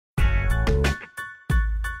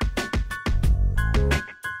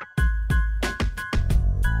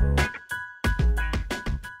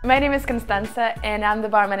My name is Constanca and I'm the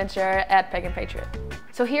bar manager at Peg & Patriot.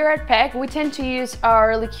 So here at Peg, we tend to use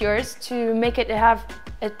our liqueurs to make it have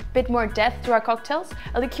a bit more depth to our cocktails.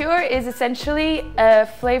 A liqueur is essentially a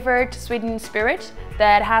flavored sweetened spirit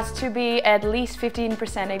that has to be at least 15%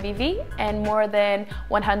 ABV and more than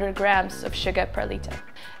 100 grams of sugar per liter.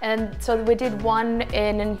 And so we did one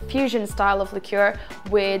in infusion style of liqueur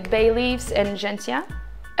with bay leaves and gentian.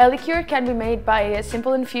 A liqueur can be made by a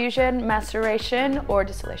simple infusion, maceration, or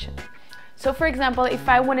distillation. So for example, if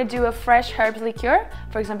I want to do a fresh herbs liqueur,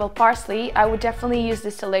 for example parsley, I would definitely use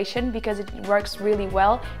distillation because it works really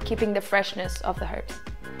well, keeping the freshness of the herbs.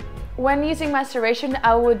 When using maceration,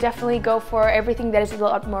 I would definitely go for everything that is a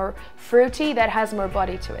lot more fruity, that has more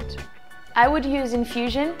body to it. I would use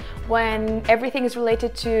infusion when everything is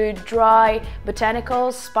related to dry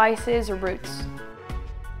botanicals, spices, or roots.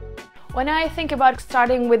 When I think about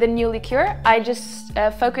starting with a new liqueur, I just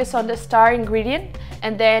focus on the star ingredient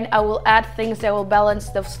and then I will add things that will balance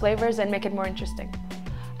those flavors and make it more interesting.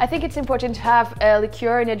 I think it's important to have a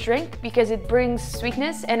liqueur in a drink because it brings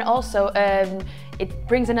sweetness and also it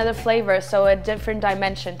brings another flavor, so a different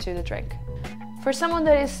dimension to the drink. For someone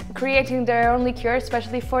that is creating their own liqueur,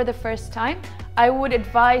 especially for the first time, I would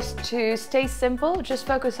advise to stay simple, just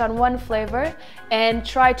focus on one flavor and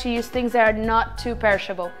try to use things that are not too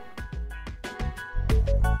perishable.